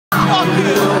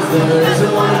There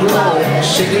isn't one glow,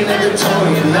 shaking at the toe,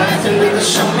 you're laughing with the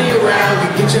show me around. You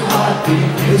get your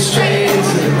heartbeat, it's straight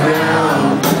into the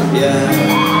ground. Yeah.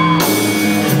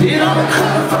 You know we're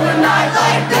coming from a night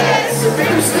like this. The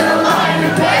baby's still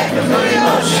lying in bed with no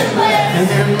emotion, and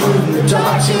then moving the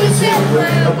dog to his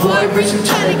zipper. A boy reaching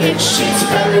trying to get sheets,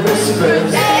 barely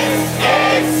whispers. This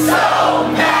is so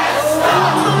messed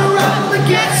up. On a run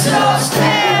against your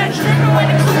stand, driven when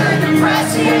it clear and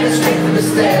depressed. He headed straight for the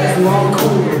stairs. Long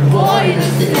cool, boy in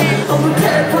his day. I'm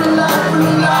prepared for the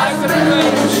life of an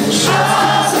illusion.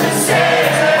 Shots and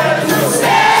stairs, the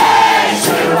stage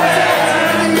to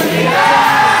win the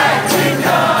acting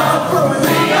come from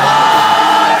the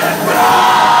art of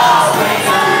growing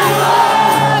up.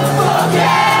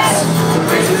 Forget the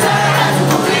reasons that I have to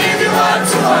believe you want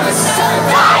to understand.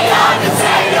 Die young and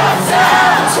take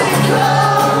yourself. Take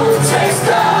home, taste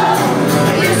of.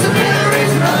 It used to be the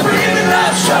reason I'm breathing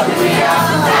out, shutting me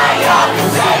out. Die young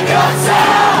and take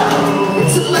yourself.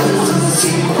 It's a legend, doesn't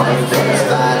seem quite fair.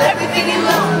 But everything he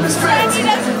loved was friends. He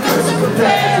doesn't feel so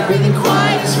prepared. Breathing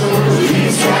quiet, smooth.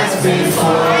 He's grasping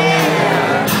for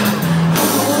air.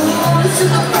 This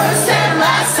is the first and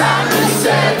last time he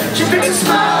said. She brings a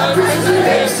smile, brings her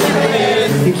hips to the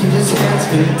head. He keeps his hands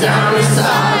pinned down his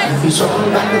side. He's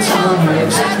rolling back and telling her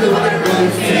exactly what it really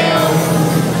feels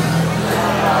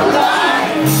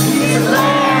like. He's a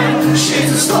lamb,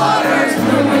 she's a slaughter.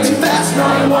 Moving too fast,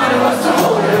 knowing what it was to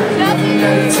hold her. Nothing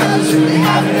that he tells is really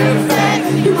having an effect.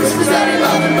 He whispers that he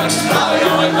loves her, but she's probably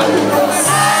going over.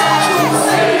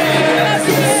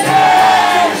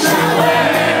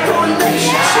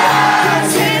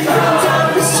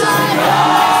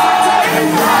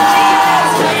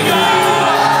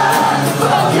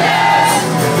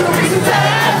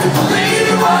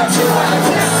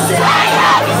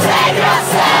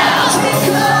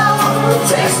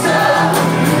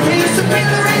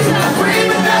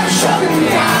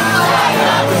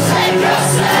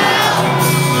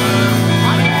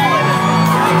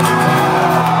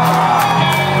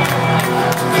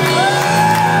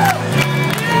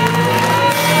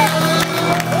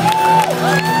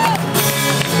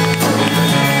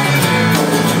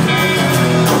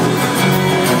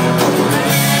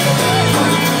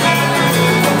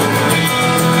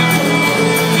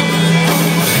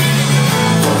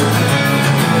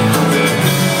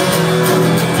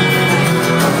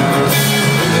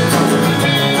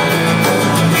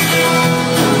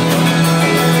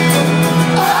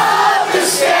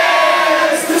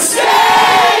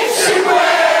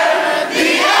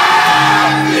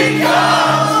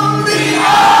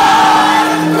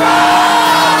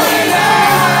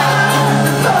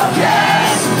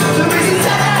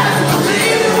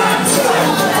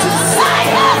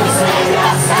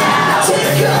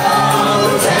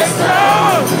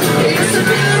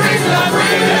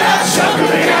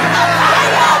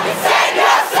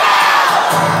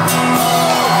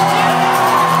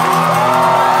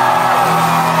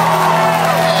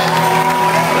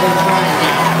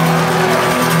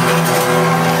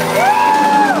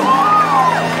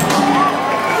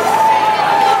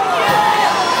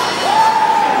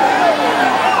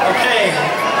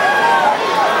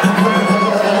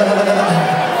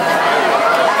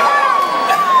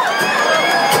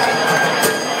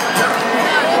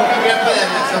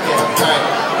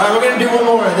 Alright, we're gonna do one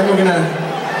more, then we're gonna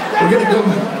go.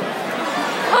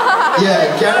 Yeah,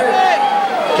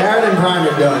 Garrett and Brian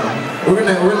are done. We're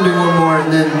gonna do one more,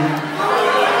 and then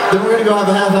we're gonna go have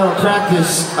a half-hour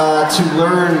practice to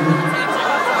learn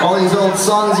all these old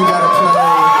songs you gotta play.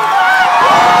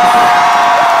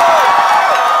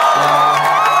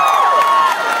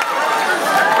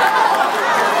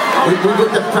 We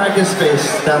put the practice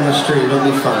space down the street. It'll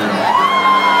be fine.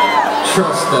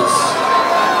 Trust us.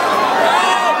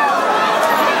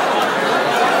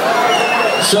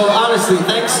 So honestly,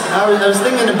 thanks. I was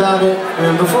thinking about it,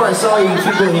 and before I saw you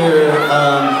people here,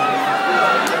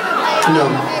 you know,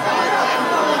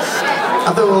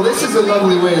 I thought, well, this is a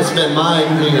lovely way to spend my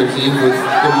New Year's Eve with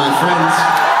my friends.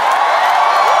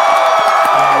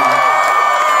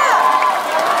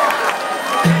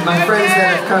 My friends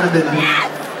that have kind of been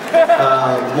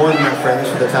more than my friends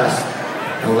for the past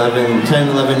 10,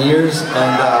 11 years,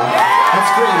 and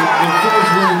that's great. It feels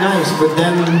really nice, but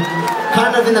then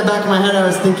kind of in the back of my head I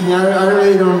was thinking, I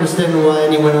really don't understand why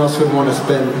anyone else would want to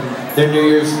spend their New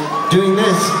Year's doing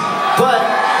this, but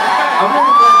I'm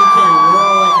really glad you came. We're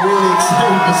all like really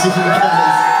excited to see you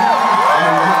guys,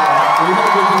 and we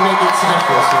hope we can make it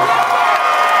special,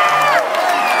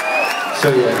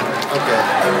 so yeah, okay.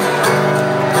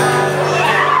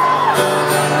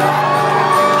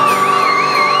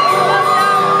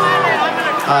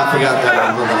 I forgot that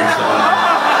one, hold on a second.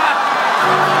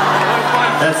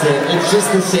 That's it. It's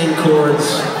just the same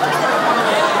chords.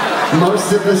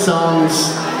 Most of the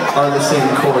songs are the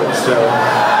same chords, so.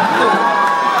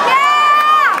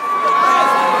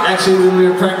 Actually, when we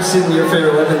were practicing Your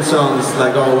Favorite Weapon songs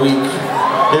like all week,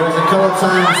 there was a couple of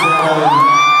times that,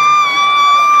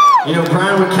 you know,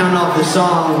 Brian would count off the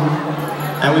song,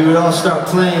 and we would all start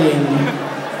playing,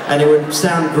 and it would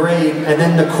sound great, and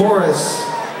then the chorus,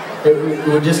 it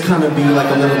would just kind of be like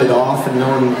a little bit off, and no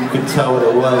one could tell what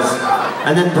it was.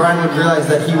 And then Brian would realize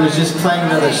that he was just playing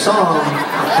another song,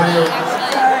 but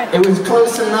it was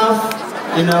close enough,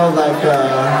 you know, like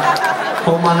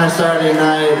Home on a Saturday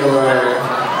Night or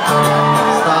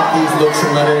Stop These Looks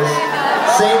and Letters.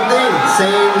 Same thing,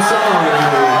 same song.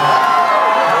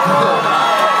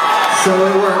 So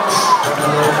it works.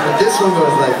 This one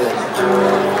goes like this.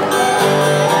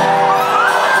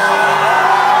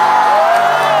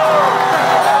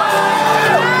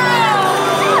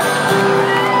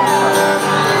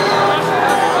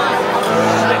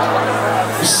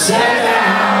 Set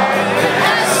out an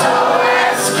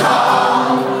SOS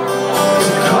call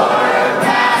to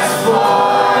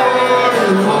 4:15 in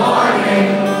the morning.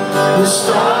 The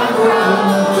storm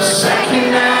broke the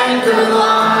second anchor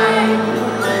line.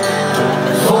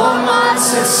 4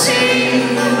 months at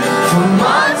sea, for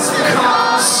months the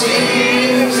calm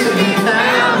seems to be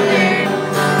pounding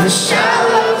the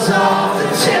shallows off the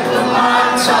tip of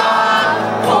my top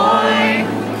point.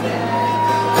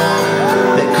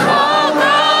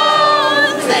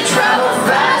 Travel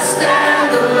fast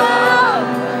and alone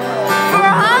for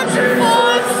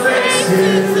 104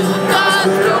 faces across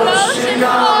the ocean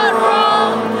gone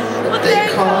wrong. What they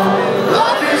call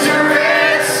love is a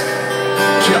risk.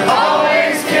 You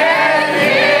always get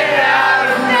hit out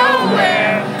of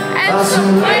nowhere, and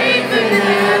some way you can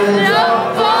end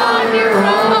up on your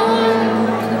own.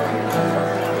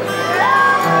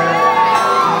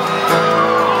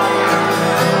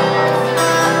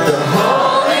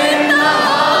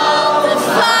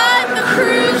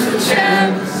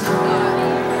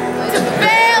 To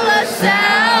bail us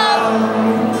out,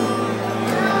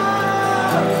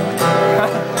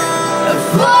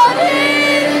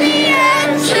 flooding the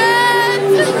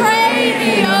engines and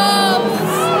radios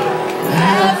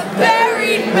have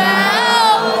buried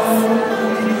mouths.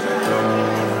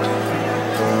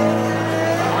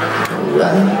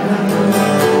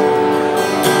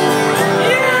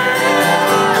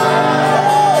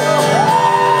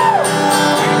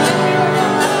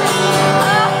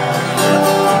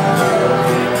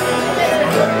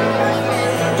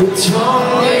 The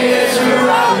tongue is a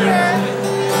rudder,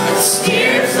 it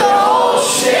steers the whole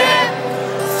ship.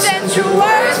 Send your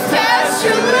words past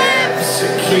your lips,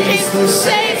 it keeps them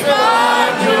safe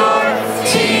on your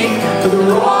teeth. But the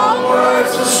wrong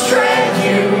words will strand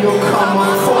you, you'll come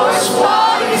on course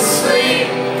while you sleep.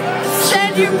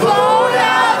 Send your boat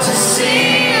out to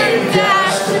sea and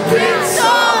dash to bits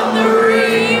on the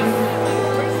reef.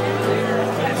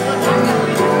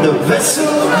 The vessel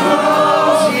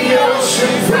knows the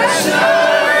ocean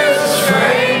pressure is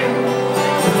strained.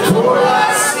 Before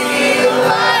I see the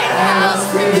lighthouse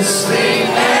through the sleet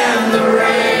and the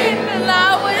rain, and I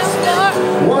whisper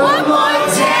one more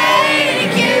day to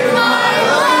get my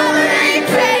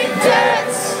unrepaid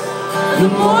debts. The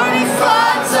morning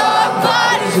finds our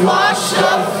bodies washed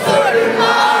up 30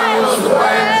 miles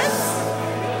west.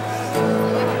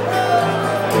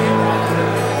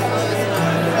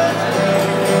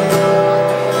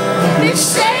 They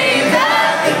say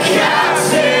that the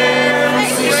captain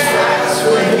makes these fast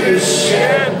with his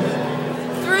ship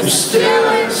through still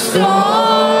and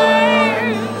storm.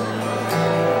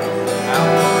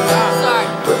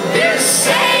 But this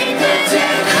ain't the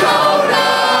Dakota,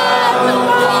 the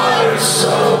water's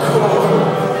so cold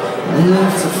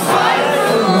enough to